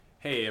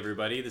Hey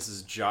everybody, this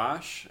is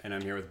Josh, and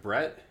I'm here with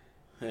Brett.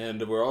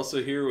 And we're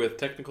also here with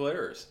technical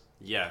errors.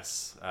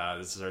 Yes,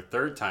 this is our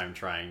third time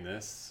trying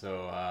this,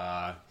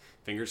 so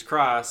fingers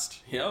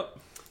crossed. Yep.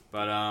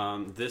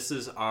 But this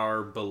is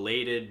our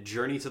belated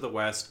Journey to the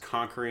West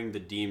Conquering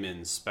the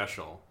Demons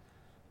special.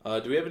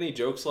 Do we have any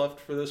jokes left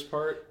for this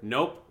part?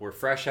 Nope, we're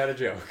fresh out of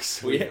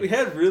jokes. We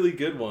had really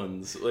good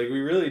ones. Like,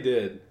 we really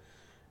did.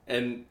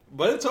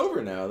 But it's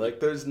over now. Like,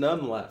 there's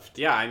none left.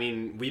 Yeah, I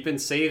mean, we've been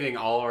saving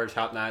all our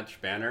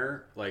top-notch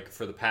banner, like,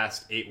 for the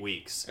past 8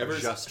 weeks,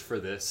 just for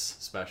this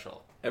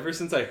special. Ever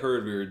since I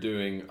heard we were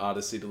doing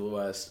Odyssey to the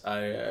West,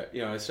 I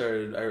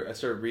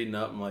started reading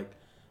up. I'm like,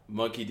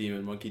 monkey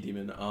demon.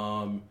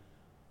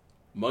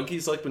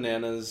 Monkeys like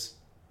bananas.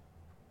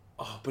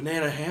 Oh,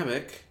 banana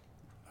hammock.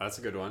 That's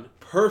a good one.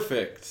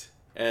 Perfect.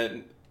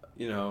 And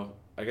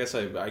I guess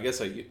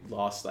I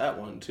lost that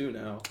one too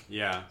now.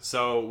 Yeah.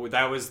 So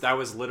that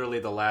was literally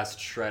the last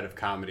shred of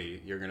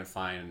comedy you're gonna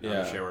find on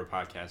the Shareware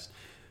podcast.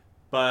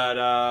 But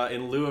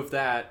in lieu of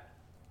that,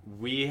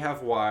 we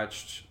have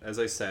watched, as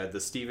I said, the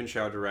Stephen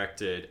Chow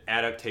directed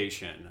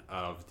adaptation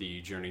of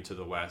the Journey to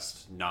the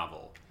West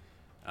novel,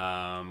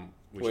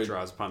 which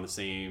draws upon the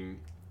same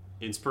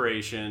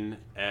inspiration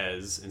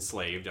as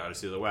Enslaved: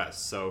 Odyssey of the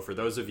West. So for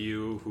those of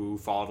you who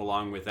followed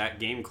along with that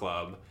game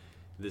club,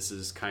 this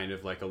is kind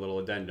of like a little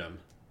addendum.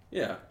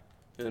 Yeah,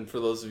 and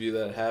for those of you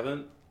that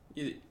haven't,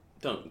 you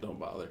don't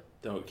bother.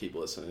 Don't keep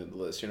listening to the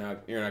list. You're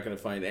not going to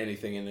find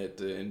anything in it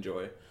to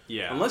enjoy.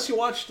 Yeah, unless you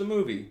watch the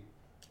movie.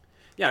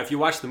 Yeah, if you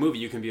watch the movie,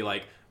 you can be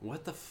like,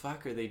 "What the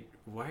fuck are they?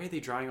 Why are they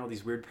drawing all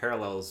these weird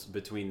parallels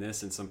between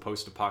this and some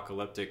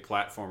post-apocalyptic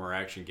platformer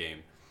action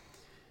game?"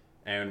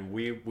 And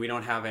we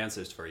don't have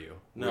answers for you.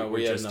 No,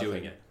 we're just nothing.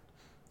 doing it.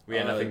 We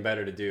had nothing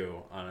better to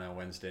do on a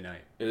Wednesday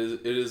night.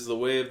 It is the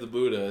way of the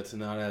Buddha to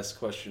not ask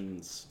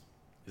questions.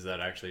 Is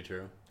that actually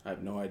true? I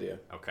have no idea.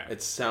 Okay.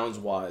 It sounds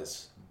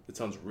wise. It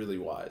sounds really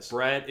wise.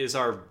 Brett is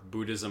our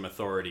Buddhism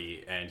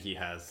authority, and he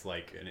has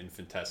like an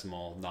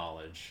infinitesimal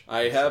knowledge.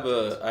 I have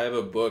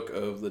a book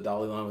of the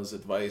Dalai Lama's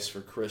advice for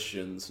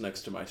Christians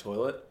next to my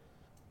toilet.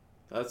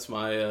 That's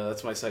my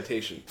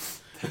citation.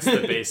 That's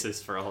the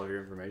basis for all of your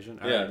information?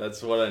 All right.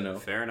 That's what I know.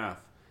 Fair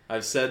enough.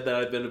 I've said that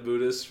I've been a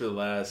Buddhist for the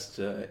last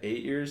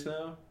 8 years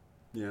now.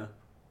 Yeah.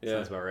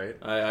 Sounds about right.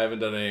 I haven't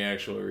done any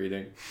actual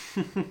reading.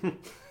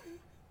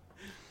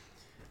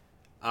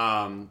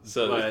 There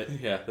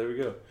we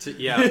go. So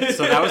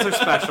that was our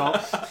special.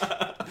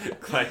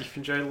 Glad you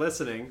enjoyed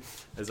listening,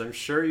 as I'm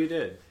sure you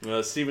did.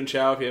 Stephen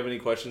Chow, if you have any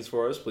questions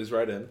for us, please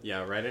write in.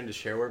 Yeah, write into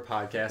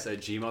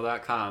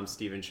sharewordpodcast@gmail.com,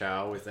 Stephen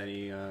Chow, with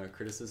any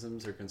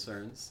criticisms or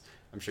concerns.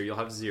 I'm sure you'll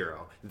have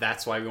zero.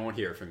 That's why we won't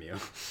hear from you.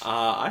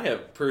 I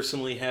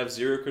personally have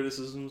zero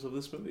criticisms of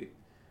this movie.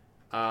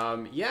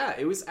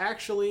 It was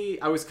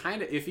actually, I was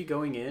kind of iffy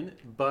going in,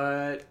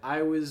 but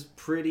I was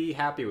pretty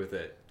happy with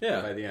it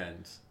by the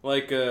end.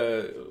 Like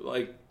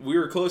we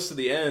were close to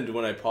the end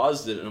when I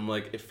paused it, and I'm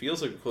like, it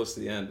feels like we're close to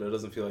the end, but it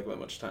doesn't feel like that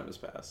much time has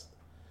passed.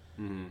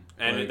 Mm-hmm.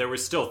 And there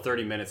was still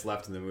 30 minutes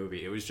left in the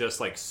movie. It was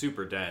just like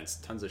super dense,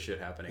 tons of shit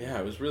happening. Yeah,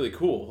 it was really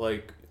cool.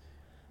 Like,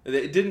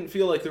 it didn't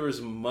feel like there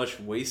was much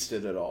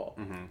wasted at all.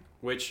 Mm-hmm.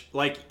 Which,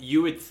 like,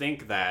 you would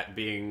think that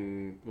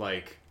being,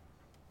 like,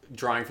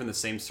 drawing from the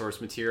same source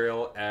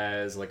material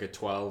as, like, a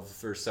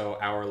 12 or so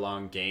hour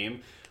long game,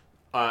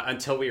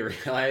 until we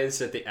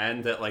realized at the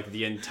end that, like,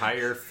 the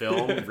entire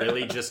film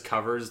really just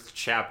covers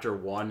chapter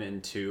 1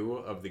 and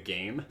 2 of the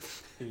game.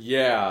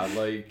 Yeah,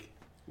 like...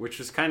 Which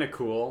was kind of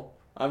cool.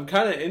 I'm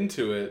kind of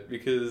into it,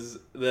 because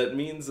that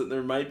means that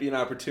there might be an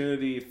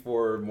opportunity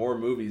for more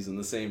movies in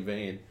the same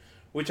vein.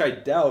 Which I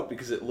doubt,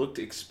 because it looked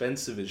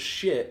expensive as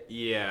shit.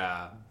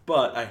 Yeah.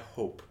 But I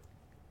hope.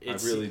 I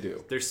really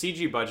do. Their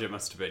CG budget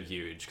must have been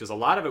huge, because a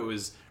lot of it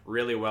was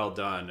really well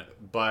done,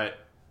 but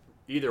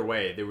either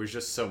way, there was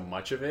just so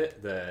much of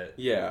it that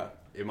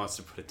it must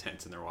have put a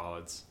dent in their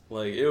wallets.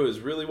 Like, it was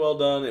really well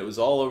done. It was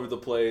all over the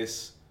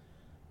place.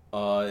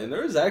 And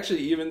there was actually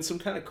even some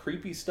kind of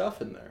creepy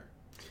stuff in there.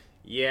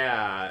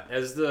 Yeah,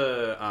 as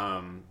the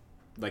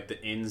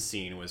the inn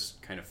scene was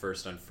kind of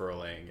first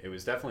unfurling, it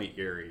was definitely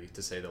eerie,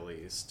 to say the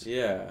least.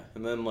 Yeah,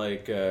 and then,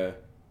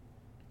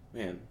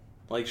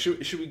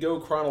 should we go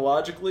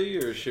chronologically,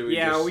 or should we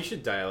we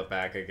should dial it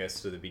back, I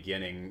guess, to the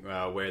beginning,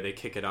 where they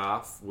kick it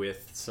off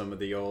with some of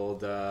the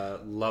old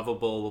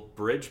lovable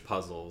bridge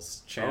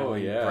puzzles,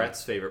 channeling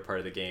Brett's favorite part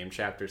of the game,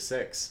 Chapter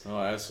 6. Oh,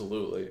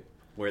 absolutely.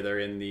 Where they're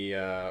in the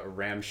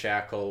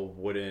ramshackle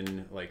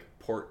wooden,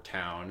 port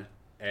town,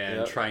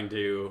 and trying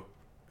to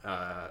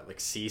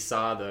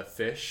seesaw the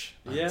fish.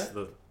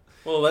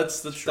 Well,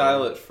 let's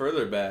dial it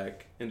further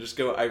back and just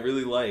go. I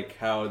really like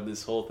how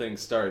this whole thing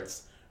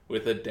starts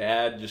with a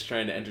dad just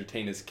trying to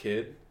entertain his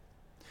kid,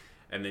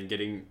 and then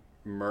getting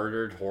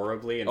murdered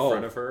horribly in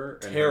front of her.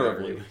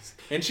 Terribly.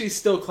 And she's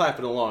still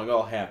clapping along,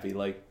 all happy.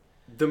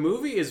 The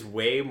movie is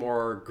way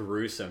more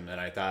gruesome than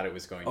I thought it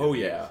was going to be. Oh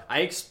yeah.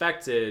 I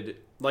expected,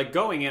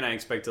 going in, I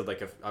expected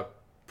a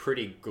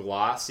pretty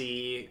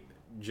glossy,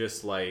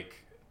 just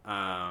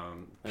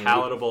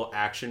palatable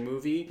action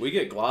movie. We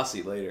get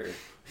glossy later.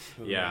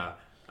 Yeah.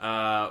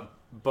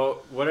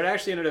 But what it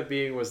actually ended up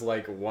being was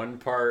like one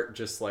part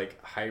just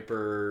like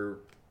hyper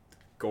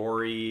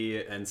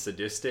gory and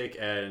sadistic,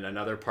 and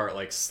another part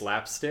like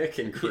slapstick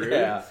and crude.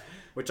 Yeah.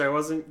 Which I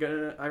wasn't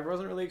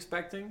really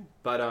expecting,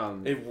 but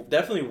it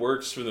definitely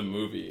works for the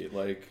movie.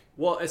 Like,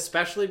 well,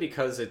 especially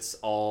because it's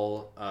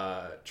all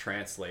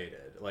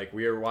translated. Like,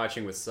 we were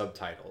watching with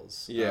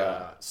subtitles.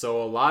 Yeah.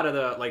 So a lot of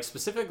the, like,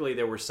 specifically,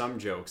 there were some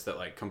jokes that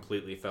like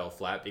completely fell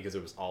flat because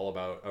it was all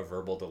about a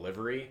verbal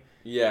delivery.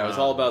 Yeah, it was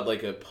all about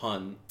like a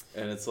pun,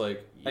 and it's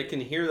like I can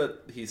hear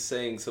that he's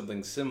saying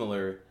something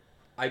similar.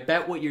 I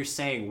bet what you're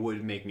saying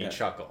would make me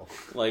chuckle.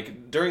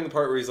 Like, during the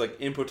part where he's like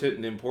impotent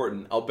and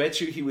important, I'll bet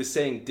you he was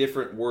saying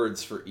different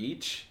words for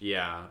each.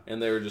 Yeah.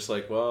 And they were just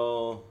like,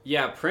 well...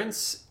 Yeah,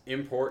 Prince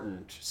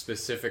Important,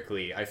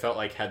 specifically, I felt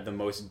like had the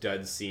most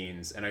dud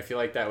scenes, and I feel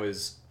like that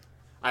was...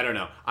 I don't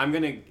know. I'm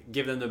going to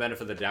give them the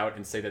benefit of the doubt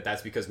and say that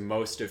that's because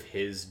most of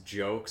his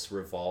jokes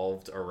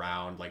revolved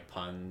around, like,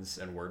 puns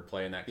and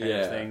wordplay and that kind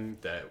of thing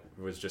that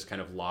was just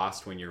kind of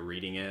lost when you're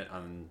reading it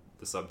on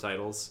the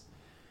subtitles.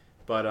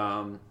 But,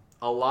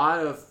 a lot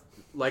of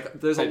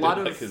like there's a lot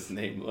of like his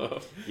name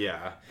though.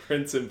 Yeah.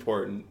 Prince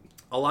Important.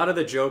 A lot of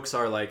the jokes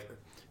are like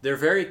they're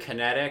very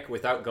kinetic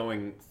without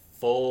going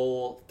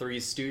full Three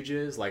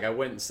Stooges. Like I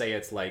wouldn't say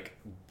it's like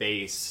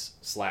base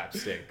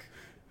slapstick.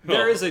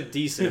 There is a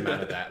decent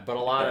amount of that, but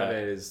a lot of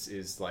it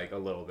is like a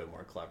little bit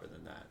more clever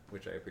than that,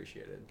 which I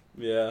appreciated.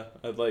 Yeah,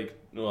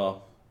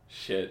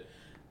 shit.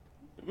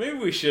 Maybe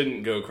we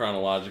shouldn't go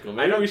chronological.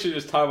 Maybe we should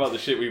just talk about the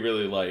shit we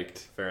really liked.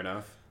 Fair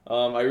enough.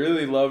 I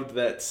really loved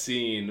that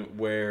scene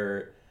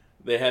where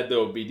they had the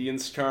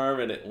obedience charm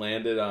and it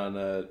landed on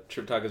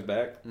Trip Taka's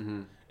back.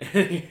 Mm-hmm.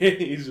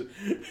 And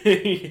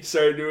he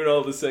started doing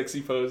all the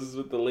sexy poses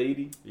with the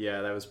lady.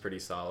 Yeah, that was pretty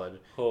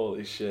solid.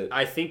 Holy shit.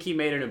 I think he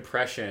made an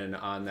impression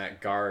on that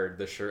guard,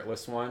 the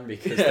shirtless one,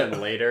 because then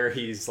later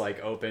he's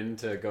like open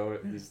to go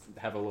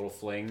have a little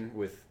fling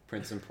with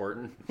Prince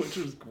Important. Which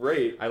was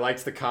great. I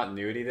liked the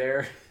continuity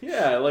there.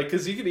 Yeah, like,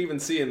 because you could even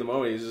see in the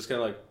moment he's just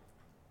kind of like...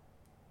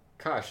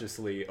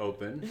 cautiously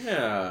open.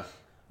 Yeah.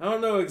 I don't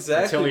know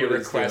exactly until he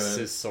requests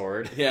his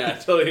sword. Yeah,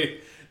 until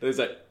he's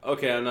like,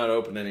 okay, I'm not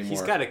open anymore.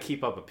 He's got to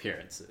keep up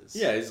appearances.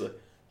 Yeah, he's like...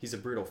 He's a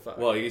brutal fuck.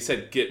 Well, he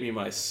said, get me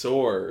my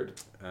sword.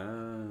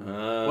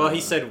 Well,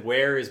 he said,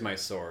 where is my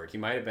sword? He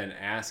might have been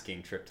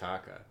asking Trip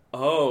Taka.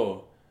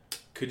 Oh.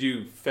 Could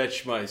you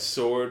fetch my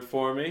sword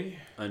for me?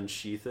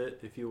 Unsheath it,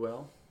 if you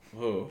will.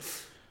 Oh.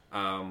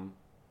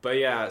 But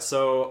yeah,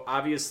 so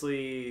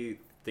obviously...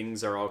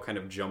 things are all kind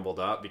of jumbled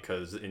up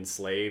because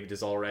Enslaved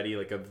is already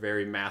like a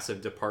very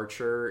massive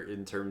departure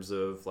in terms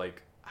of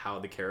like how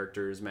the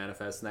characters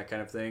manifest and that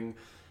kind of thing.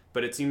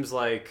 But it seems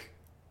like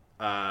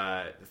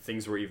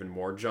things were even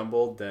more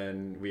jumbled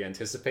than we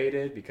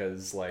anticipated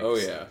because like... Oh,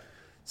 yeah.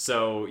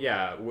 So,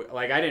 yeah,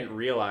 like I didn't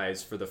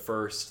realize for the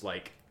first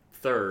like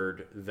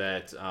third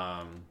that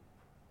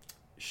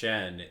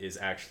Shen is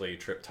actually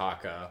Trip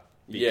Taka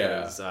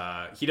because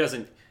he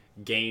doesn't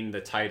gain the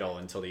title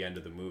until the end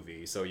of the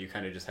movie, so you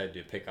kind of just had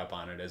to pick up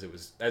on it as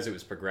it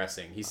was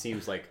progressing. He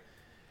seems like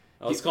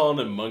I was calling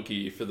him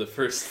Monkey for the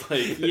first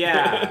like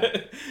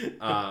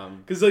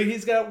because like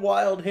he's got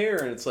wild hair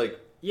and it's like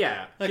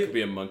that could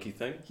be a monkey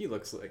thing. He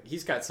looks like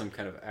he's got some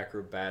kind of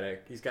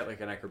he's got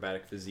like an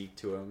acrobatic physique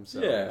to him,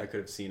 so I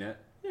could have seen it.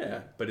 Yeah,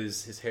 but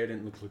his hair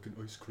didn't look like an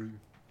ice cream,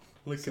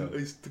 an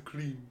iced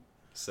cream.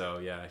 So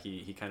yeah,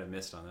 he kind of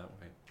missed on that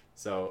way.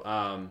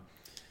 So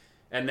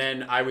and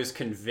then I was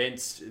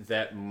convinced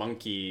that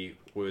Monkey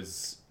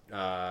was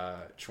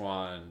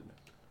Chuan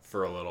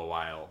for a little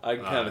while. I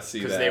can kind of see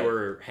that. Because they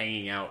were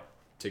hanging out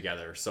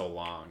together so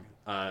long.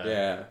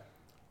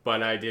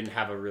 But I didn't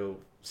have a real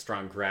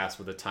strong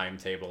grasp of the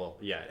timetable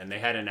yet. And they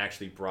hadn't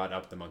actually brought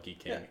up the Monkey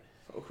King.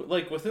 Yeah.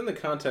 Like, within the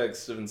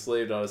context of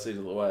Enslaved Odyssey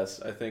to the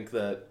West, I think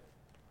that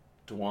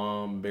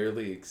Dwam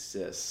barely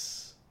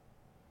exists.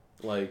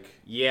 Like...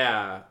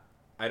 Yeah.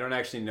 I don't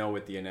actually know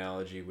what the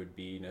analogy would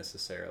be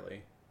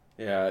necessarily.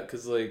 Yeah,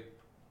 because, like,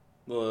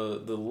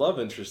 the love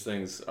interest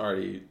thing's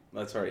already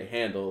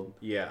handled.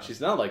 Yeah.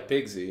 She's not like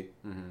Pigsy.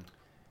 Mm-hmm.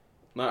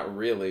 Not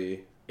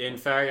really. In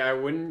fact, I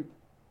wouldn't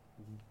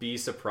be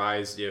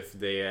surprised if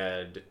they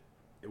had,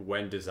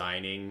 when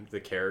designing the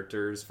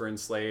characters for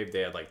Enslaved, they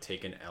had, like,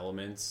 taken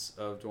elements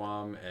of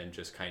Dwam and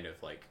just kind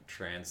of, like,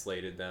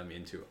 translated them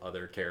into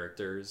other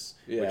characters,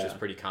 which is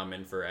pretty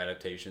common for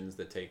adaptations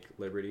that take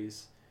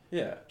liberties.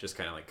 Yeah. Just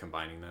kind of, like,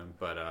 combining them.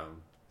 But,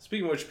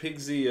 speaking of which,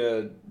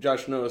 Pigsy,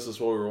 Josh noticed this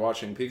while we were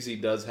watching, Pigsy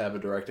does have a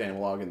direct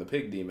analog in the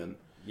Pig Demon.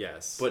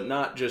 Yes. But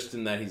not just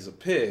in that he's a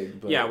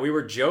pig. But... Yeah, we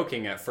were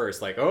joking at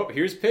first, like, oh,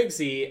 here's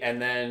Pigsy,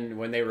 and then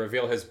when they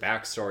reveal his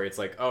backstory, it's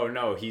like, oh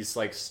no, he's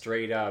like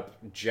straight up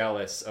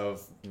jealous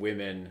of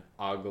women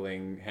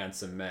ogling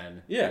handsome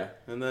men. Yeah,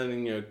 and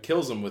then,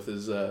 kills him with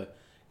his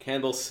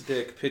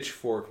candlestick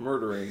pitchfork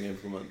murdering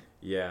implement.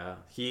 Yeah,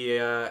 he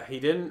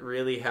didn't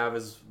really have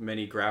as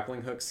many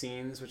grappling hook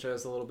scenes, which I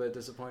was a little bit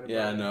disappointed about.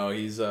 Yeah, no,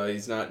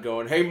 he's not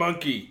going, hey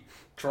monkey,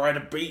 try to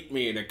beat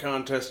me in a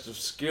contest of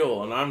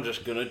skill and I'm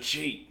just gonna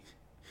cheat.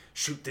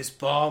 Shoot this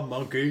ball,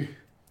 monkey.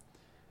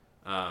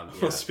 Yeah.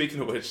 Well, speaking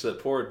of which, that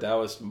poor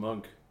Taoist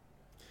monk.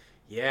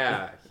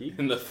 Yeah,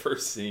 in the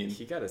first scene,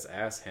 he got his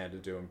ass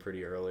handed to him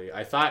pretty early.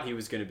 I thought he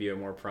was going to be a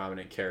more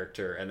prominent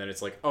character, and then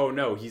it's like, oh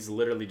no, he's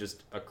literally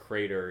just a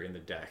crater in the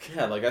deck.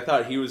 Yeah, like I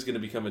thought he was going to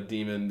become a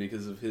demon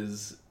because of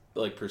his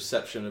like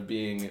perception of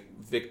being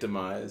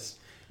victimized.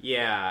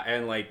 Yeah,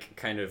 and like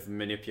kind of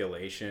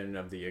manipulation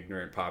of the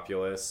ignorant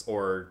populace,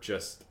 or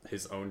just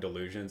his own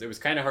delusions. It was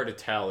kind of hard to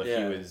tell if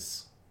he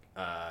was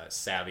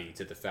savvy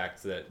to the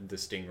fact that the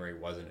Stingray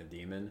wasn't a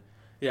demon.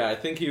 Yeah, I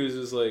think he was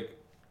just like,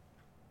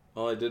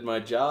 well, I did my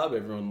job.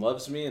 Everyone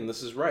loves me, and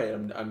this is right.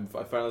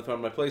 I finally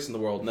found my place in the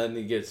world. And then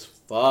he gets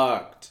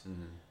fucked,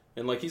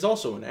 and like he's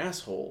also an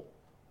asshole.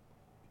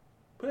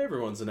 But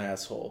everyone's an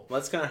asshole.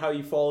 That's kind of how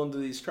you fall into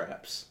these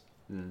traps.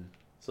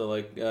 So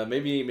like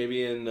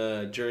maybe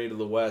in Journey to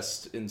the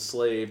West,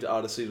 Enslaved,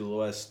 Odyssey to the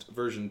West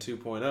version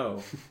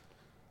 2.0,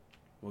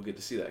 we'll get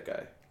to see that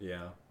guy.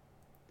 Yeah.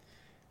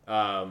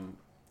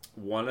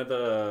 One of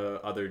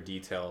the other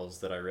details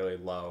that I really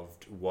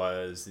loved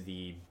was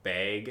the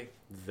bag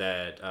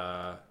that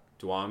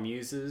Dwam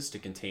uses to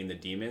contain the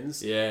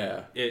demons.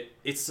 Yeah.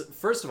 It's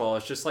first of all,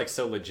 it's just like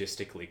so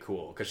logistically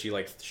cool because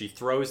she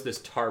throws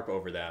this tarp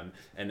over them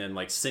and then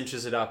like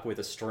cinches it up with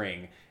a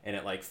string and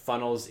it like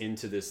funnels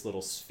into this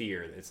little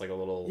sphere. It's like a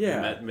little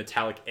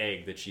metallic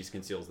egg that she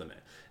conceals them in.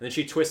 And then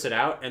she twists it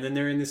out and then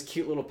they're in this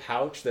cute little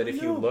pouch that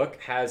if you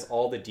look has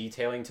all the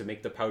detailing to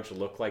make the pouch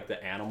look like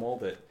the animal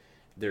that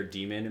their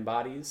demon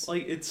embodies.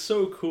 Like, it's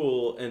so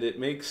cool, and it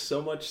makes so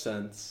much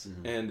sense,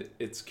 and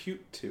it's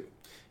cute, too.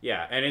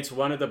 Yeah, and it's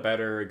one of the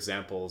better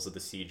examples of the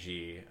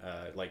CG,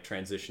 like,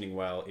 transitioning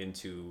well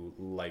into,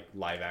 like,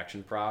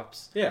 live-action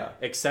props. Yeah.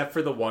 Except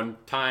for the one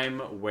time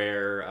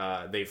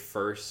where they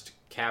first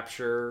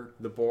capture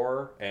the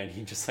boar, and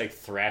he just, like,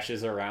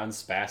 thrashes around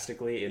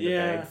spastically in the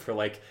bag for,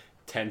 like,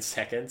 10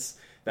 seconds.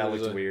 That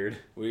looked weird.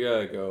 We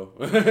gotta go.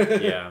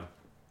 Yeah.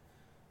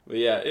 But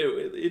yeah,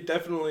 it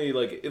definitely,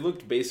 like, it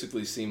looked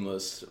basically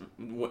seamless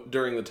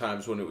during the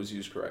times when it was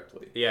used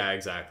correctly. Yeah,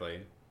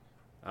 exactly.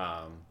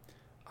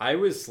 I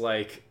was,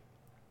 like,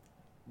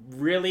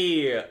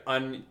 really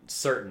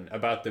uncertain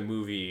about the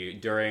movie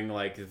during,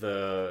 like,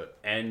 the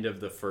end of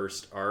the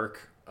first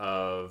arc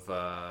of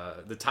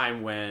the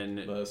time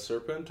when... The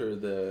serpent or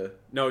the...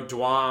 No,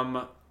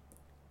 Dwam,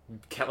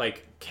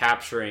 like,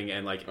 capturing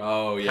and, like,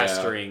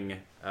 pestering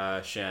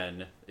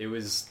Shen. It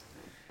was...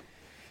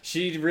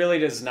 She really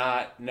does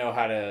not know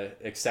how to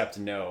accept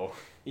no.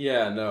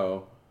 Yeah,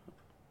 no.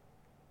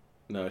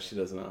 No, she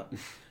does not.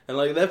 And,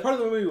 like, that part of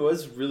the movie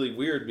was really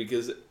weird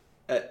because,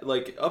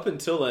 like, up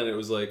until then it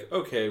was like,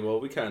 okay, well,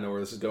 we kind of know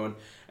where this is going.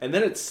 And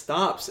then it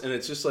stops, and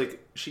it's just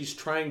like, she's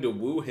trying to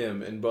woo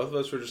him, and both of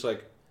us were just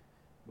like,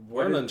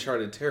 we're in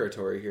uncharted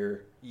territory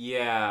here.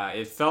 Yeah,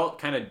 it felt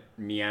kind of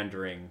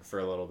meandering for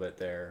a little bit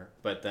there,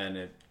 but then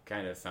it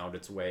kind of found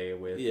its way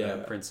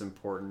with Prince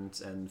Important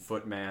and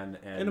Footman.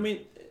 And I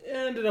mean, it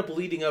ended up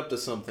leading up to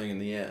something in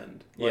the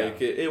end.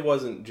 Like, it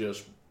wasn't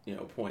just,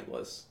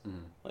 pointless.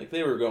 Like,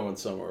 they were going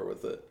somewhere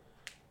with it.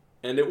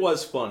 And it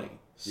was funny.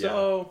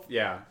 So...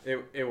 Yeah,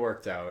 it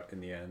worked out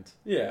in the end.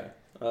 Yeah.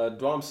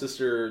 Dwam's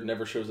sister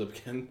never shows up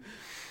again.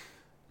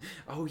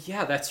 Oh,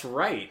 yeah, that's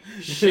right.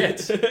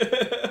 Shit.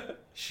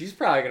 She's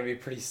probably going to be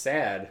pretty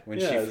sad when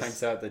she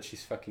finds out that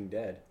she's fucking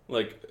dead.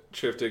 Like,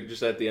 Triptych,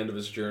 just at the end of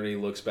his journey,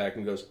 looks back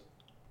and goes,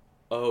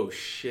 oh,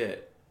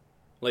 shit.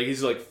 Like,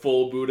 he's like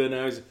full Buddha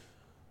now. He's,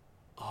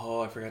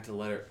 oh, I forgot to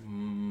let her...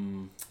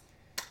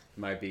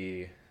 Might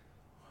be...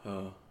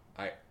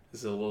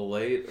 Is it a little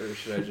late, or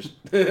should I just...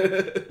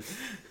 Let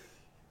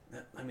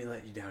me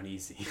let you down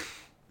easy.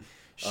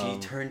 She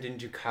turned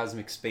into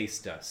cosmic space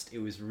dust. It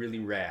was really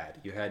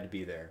rad. You had to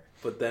be there.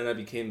 But then I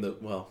became the...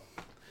 Well,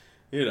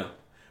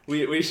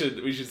 We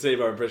should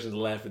save our impressions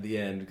and laugh at the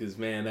end, because,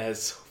 man, that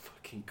is so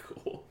fucking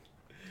cool.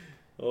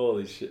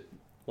 Holy shit.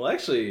 Well,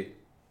 actually,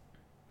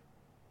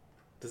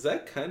 does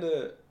that kind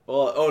of...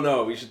 Well, oh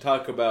no, we should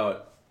talk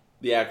about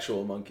the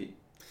actual monkey.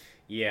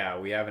 Yeah,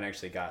 we haven't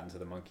actually gotten to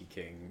the Monkey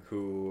King,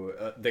 who...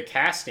 the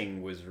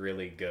casting was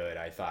really good,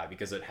 I thought,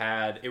 because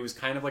it was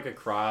kind of like a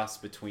cross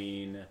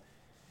between,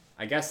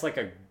 I guess, like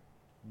a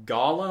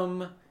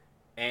Gollum...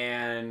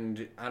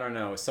 And, I don't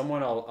know,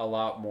 someone a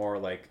lot more,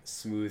 like,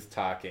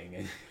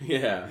 smooth-talking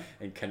and,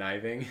 and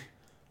conniving.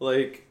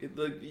 Like,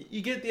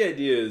 you get the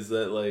idea is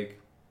that, like,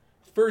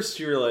 first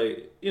you're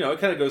like, it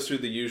kind of goes through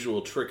the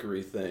usual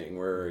trickery thing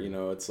where,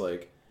 it's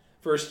like,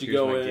 first you Here's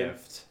go my in.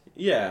 Gift.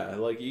 Yeah,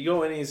 like, you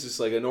go in, he's just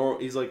like a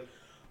normal, he's like,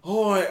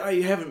 oh,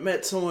 I haven't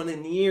met someone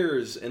in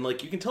years. And,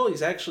 like, you can tell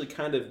he's actually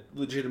kind of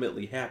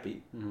legitimately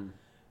happy. Mm-hmm.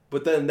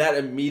 But then that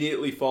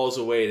immediately falls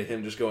away to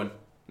him just going,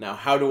 now,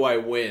 how do I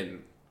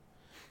win?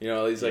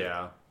 He's like,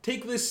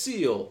 take this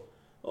seal.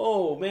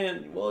 Oh,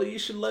 man, well, you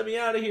should let me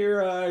out of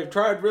here. I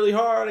tried really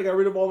hard. I got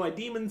rid of all my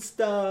demon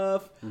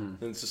stuff. And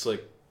it's just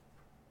like,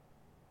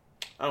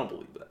 I don't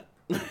believe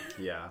that.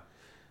 Yeah.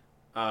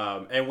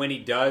 And when he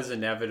does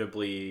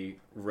inevitably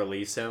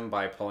release him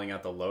by pulling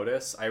out the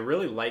lotus, I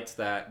really liked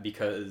that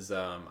because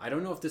I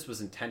don't know if this was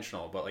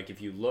intentional, but like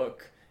if you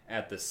look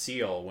at the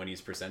seal when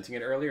he's presenting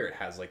it earlier, it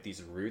has like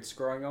these roots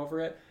growing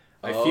over it.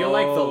 I feel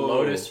like the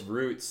lotus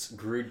roots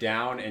grew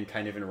down and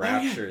kind of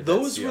enraptured.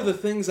 Those were the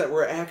things that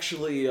were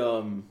actually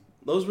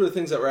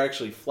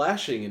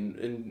flashing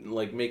and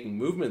like making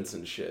movements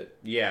and shit.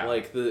 Yeah,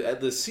 like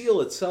the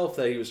seal itself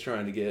that he was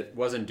trying to get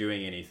wasn't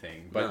doing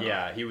anything, but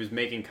yeah, he was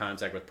making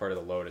contact with part of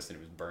the lotus and it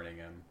was burning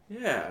him.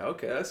 Yeah,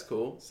 okay, that's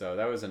cool. So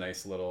that was a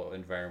nice little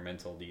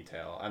environmental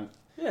detail.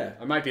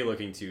 I might be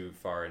looking too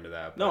far into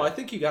that. No, I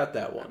think you got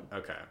that one.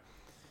 Okay.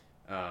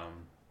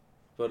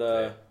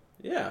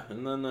 Yeah,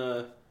 and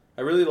then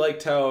I really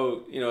liked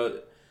how,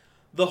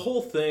 the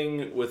whole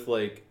thing with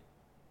like,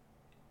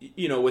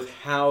 with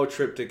how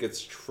Triptych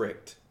gets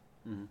tricked.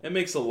 Mm-hmm. It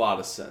makes a lot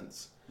of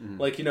sense.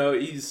 Mm-hmm. Like,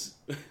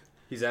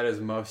 he's at his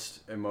most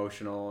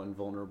emotional and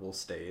vulnerable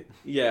state.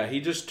 Yeah, he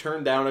just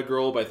turned down a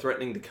girl by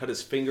threatening to cut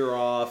his finger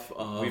off.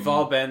 We've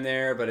all been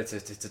there, but it's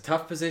a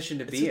tough position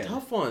to be in. It's a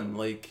tough one.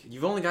 Like,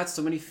 you've only got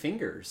so many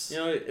fingers.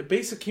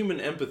 Basic human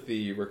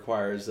empathy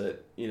requires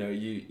that,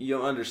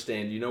 you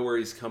understand, you know where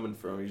he's coming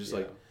from. You're just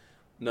like,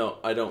 no,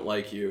 I don't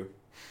like you,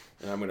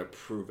 and I'm going to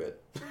prove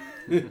it.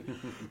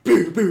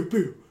 Boo, boo,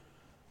 boo.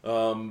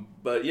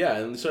 But yeah,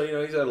 and so,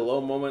 he's at a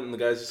low moment, and the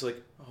guy's just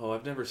like, oh,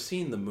 I've never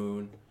seen the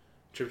moon.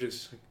 Triptych's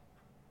just like,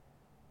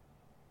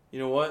 you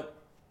know what?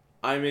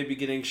 I may be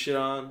getting shit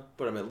on,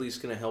 but I'm at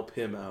least going to help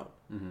him out.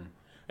 Mm-hmm.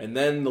 And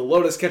then the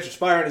lotus catches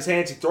fire in his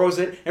hands. He throws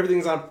it.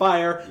 Everything's on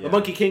fire. Yeah. The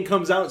Monkey King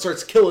comes out and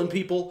starts killing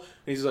people.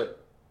 And he's like,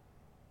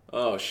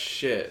 oh,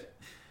 shit.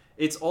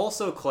 It's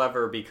also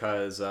clever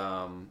because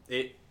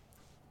it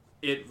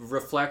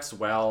reflects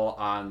well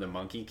on the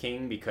Monkey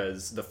King,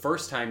 because the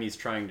first time he's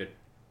trying to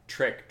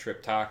trick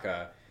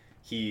Triptaka,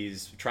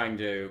 he's trying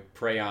to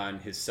prey on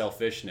his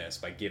selfishness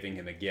by giving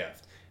him a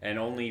gift. And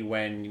only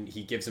when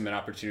he gives him an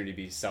opportunity to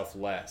be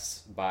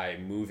selfless by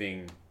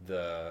moving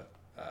the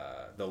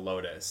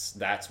lotus,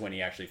 that's when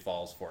he actually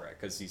falls for it.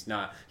 Because he's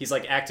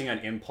like acting on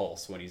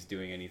impulse when he's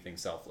doing anything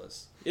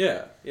selfless.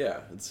 Yeah.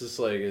 It's just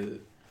like,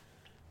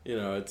 he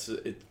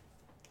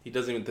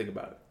doesn't even think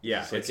about it.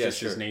 Yeah, it's just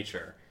his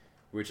nature.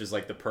 Which is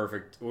like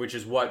which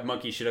is what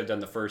Monkey should have done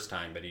the first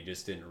time, but he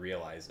just didn't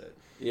realize it.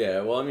 Yeah,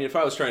 well, I mean, if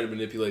I was trying to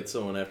manipulate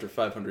someone after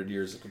 500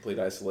 years of complete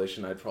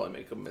isolation, I'd probably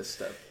make a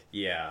misstep.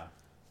 Yeah.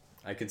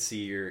 I could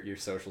see your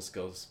social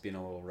skills being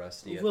a little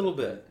rusty. A little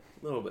bit.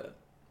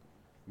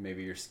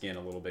 Maybe your skin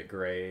a little bit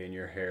gray and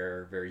your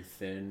hair very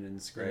thin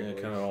and scraggly.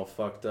 Yeah, kind of all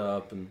fucked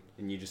up. And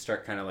you just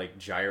start kind of like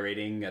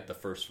gyrating at the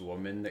first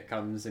woman that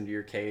comes into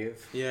your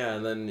cave. Yeah,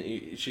 and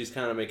then she's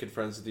kind of making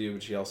friends with you,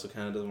 but she also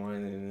kind of doesn't want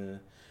anything.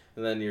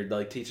 And then you're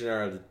like teaching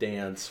her how to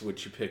dance,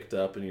 which you picked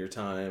up in your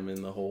time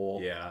in the whole...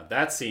 Yeah,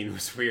 that scene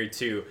was weird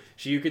too.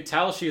 You could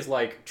tell she's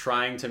like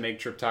trying to make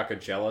Triptaka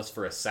jealous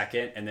for a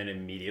second and then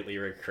immediately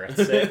regrets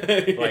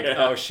it. Like,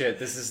 oh shit,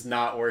 this is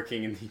not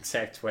working in the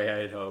exact way I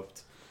had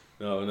hoped.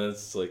 No, and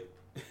that's like...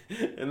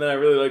 And then I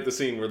really like the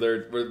scene where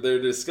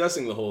they're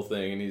discussing the whole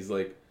thing, and he's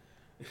like...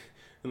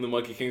 And the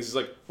Monkey King's just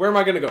like, where am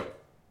I going to go?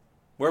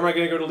 Where am I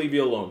going to go to leave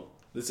you alone?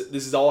 This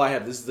is all I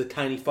have. This is the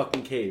tiny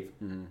fucking cave.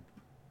 Mm-hmm.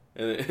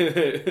 And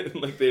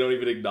like they don't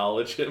even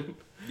acknowledge him.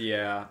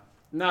 Yeah,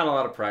 not a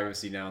lot of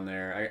privacy down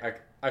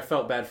there. I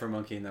felt bad for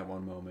Monkey in that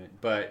one moment,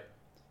 but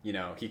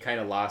he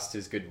kind of lost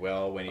his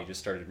goodwill when he just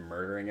started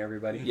murdering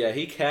everybody. Yeah,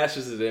 he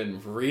cashes it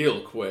in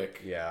real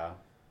quick. Yeah,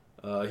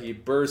 he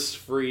bursts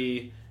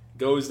free,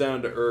 goes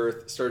down to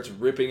Earth, starts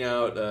ripping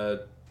out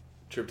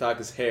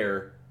Triptaka's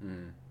hair,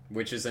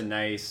 which is a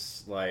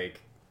nice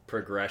like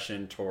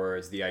progression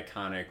towards the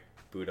iconic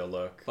Buddha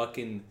look.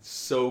 Fucking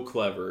so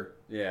clever.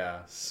 Yeah.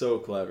 So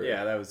clever.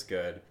 Yeah, that was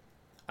good.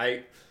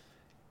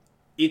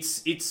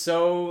 It's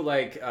so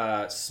like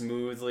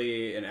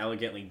smoothly and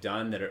elegantly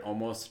done that it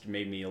almost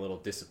made me a little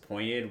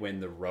disappointed when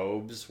the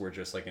robes were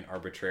just like an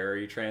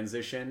arbitrary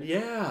transition.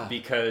 Yeah.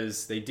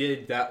 Because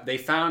they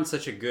found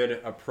such a good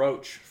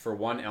approach for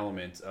one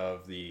element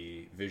of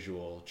the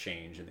visual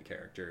change in the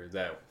character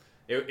that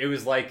it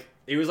was like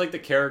the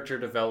character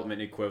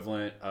development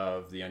equivalent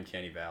of the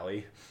Uncanny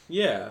Valley.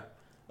 Yeah.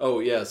 Oh,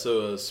 yeah,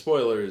 so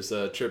spoilers,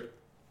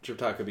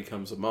 Triptaka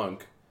becomes a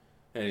monk,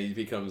 and he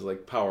becomes,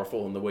 like,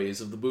 powerful in the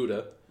ways of the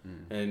Buddha,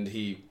 and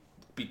he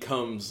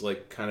becomes,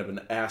 like, kind of an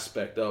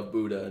aspect of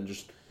Buddha, and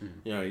just,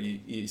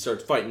 he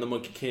starts fighting the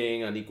Monkey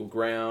King on equal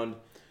ground.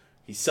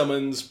 He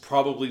summons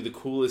probably the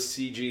coolest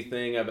CG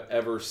thing I've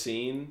ever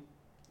seen.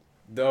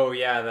 Though,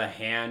 yeah, the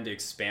hand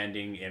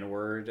expanding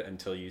inward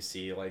until you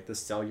see, like, the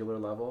cellular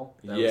level.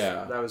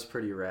 That was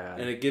pretty rad.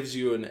 And it gives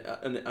you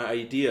an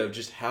idea of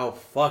just how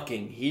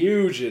fucking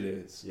huge it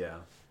is. Yeah.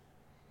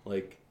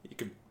 Like,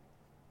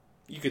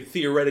 you could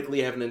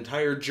theoretically have an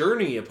entire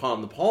journey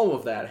upon the palm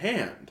of that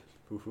hand.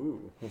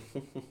 Woohoo.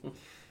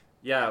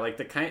 Yeah, like,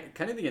 the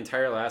kind of the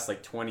entire last,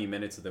 like, 20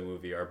 minutes of the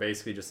movie are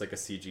basically just, like, a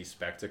CG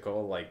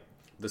spectacle. Like,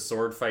 the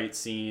sword fight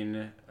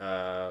scene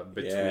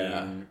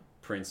between...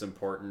 Prince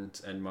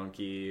Important and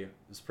Monkey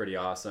is pretty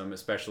awesome,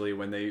 especially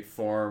when they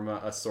form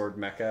a sword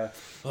mecha.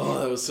 Oh,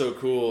 that was so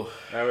cool.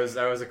 That was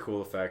a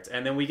cool effect.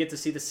 And then we get to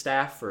see the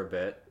staff for a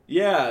bit.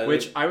 Yeah.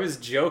 Which I was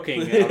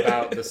joking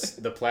about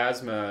the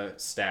plasma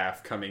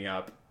staff coming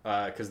up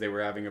because they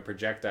were having a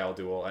projectile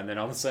duel, and then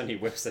all of a sudden he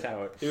whips it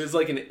out. It was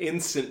like an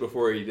instant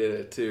before he did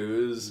it,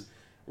 too. It was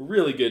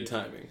really good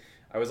timing.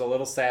 I was a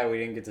little sad we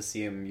didn't get to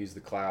see him use the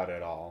cloud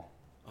at all.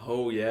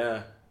 Oh,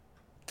 yeah.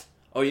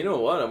 Oh, you know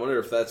what? I wonder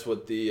if that's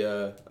what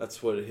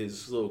that's what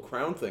his little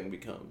crown thing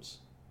becomes.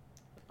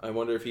 I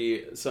wonder if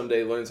he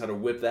someday learns how to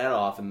whip that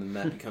off, and then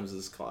that becomes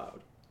his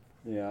cloud.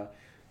 Yeah.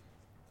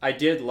 I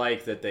did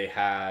like that they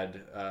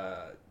had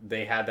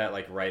that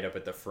like right up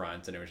at the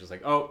front, and it was just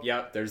like, oh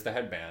yeah, there's the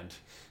headband.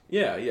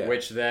 Yeah, yeah.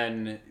 Which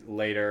then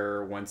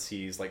later, once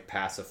he's like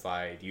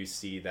pacified, you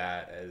see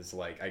that as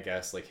like, I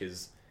guess like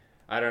his,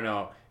 I don't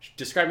know,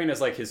 describing it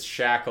as like his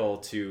shackle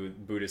to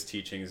Buddhist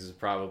teachings is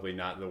probably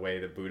not the way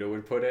that Buddha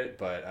would put it,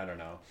 but I don't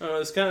know.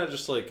 It's kind of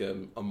just like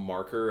a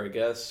marker, I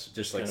guess.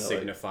 Just like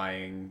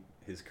signifying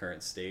his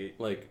current state.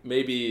 Like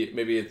maybe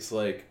it's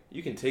like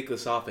you can take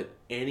this off at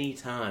any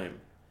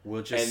time.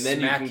 We'll just and then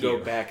smack you can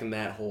go back in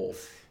that hole.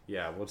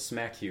 Yeah, we'll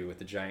smack you with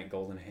the giant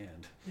golden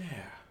hand.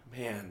 Yeah,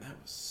 man, that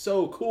was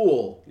so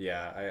cool.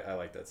 Yeah, I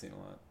like that scene a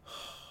lot.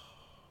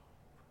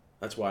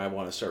 That's why I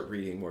want to start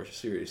reading more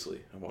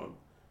seriously. I want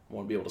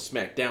to be able to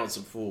smack down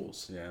some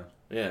fools. Yeah.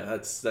 Yeah,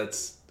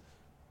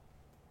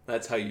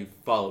 that's how you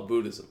follow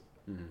Buddhism.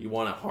 Mm-hmm. You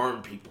want to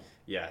harm people.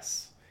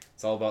 Yes.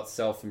 It's all about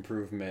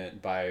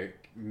self-improvement by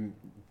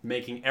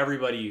making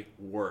everybody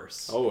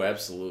worse. Oh,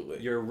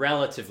 absolutely. You're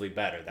relatively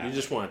better that You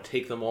just want to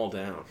take them all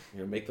down.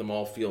 Make them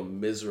all feel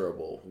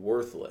miserable,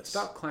 worthless.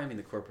 Stop climbing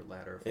the corporate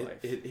ladder of life.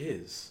 It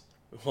is.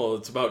 Well,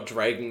 it's about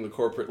dragging the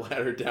corporate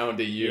ladder down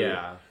to you.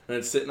 Yeah. And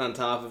then sitting on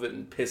top of it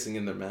and pissing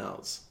in their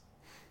mouths.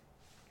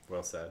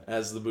 Well said.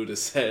 As the Buddha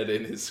said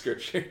in his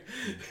scripture.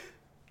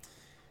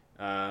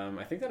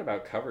 I think that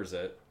about covers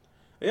it.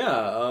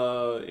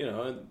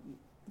 Yeah,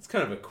 it's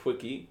kind of a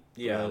quickie.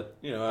 Yeah.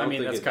 But, I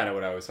mean, that's kind of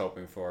what I was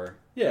hoping for.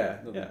 Yeah.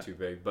 Nothing too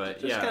big, but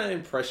just kind of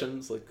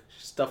impressions, like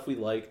stuff we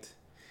liked.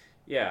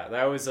 Yeah,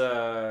 that was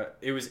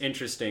it was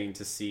interesting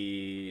to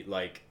see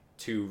like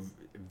two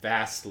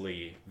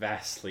vastly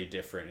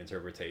different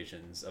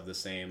interpretations of the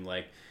same,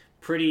 like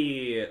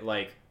pretty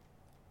like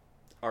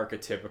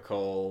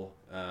archetypical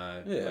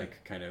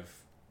like kind of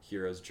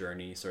hero's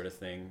journey sort of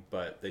thing,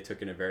 but they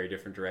took in a very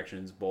different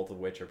directions, both of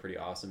which are pretty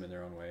awesome in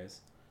their own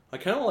ways. I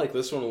kind of like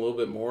this one a little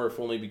bit more, if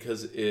only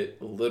because it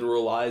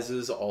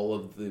literalizes all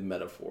of the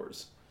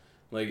metaphors.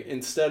 Like,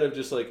 instead of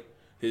just like,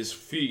 his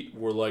feet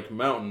were like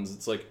mountains,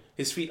 it's like,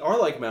 his feet are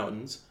like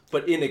mountains,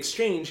 but in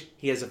exchange,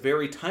 he has a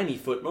very tiny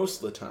foot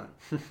most of the time.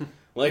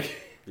 Like,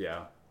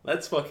 yeah.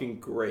 That's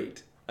fucking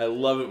great. I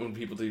love it when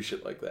people do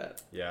shit like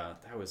that. Yeah,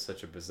 that was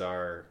such a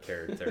bizarre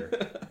character.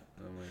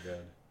 Oh my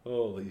god.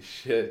 Holy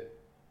shit.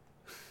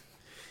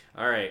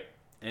 Alright,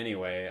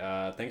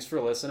 anyway, thanks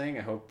for listening.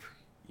 I hope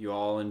you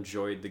all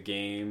enjoyed the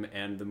game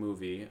and the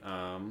movie.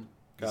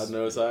 God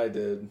knows I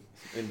did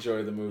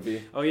enjoy the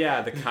movie. Oh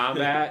yeah, the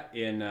combat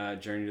in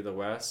Journey to the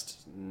West,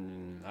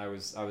 I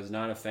was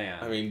not a fan.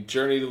 I mean,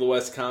 Journey to the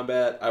West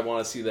combat, I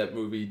want to see that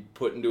movie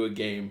put into a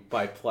game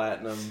by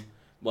Platinum,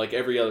 like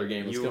every other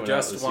game that's coming out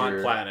this year. You just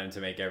want Platinum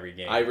to make every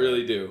game. I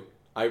really do.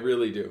 I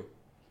really do.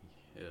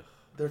 Ugh.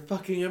 They're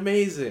fucking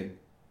amazing.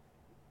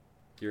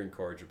 You're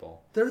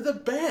incorrigible. They're the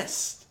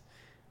best.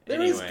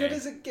 They're as good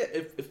as it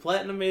gets. If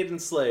Platinum made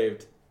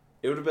Enslaved,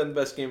 it would have been the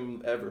best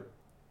game ever.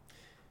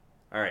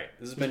 All right,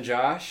 this has been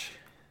Josh.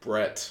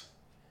 Brett.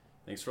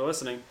 Thanks for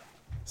listening.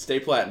 Stay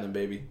Platinum,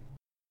 baby.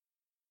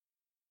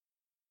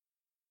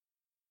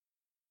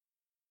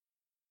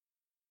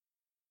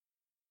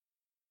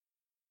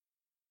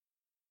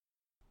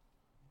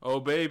 Oh,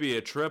 baby,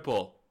 a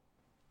triple.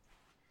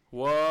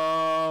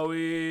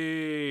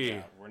 Whoa-wee.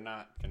 Yeah, we're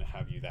not going to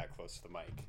have you that close to the mic.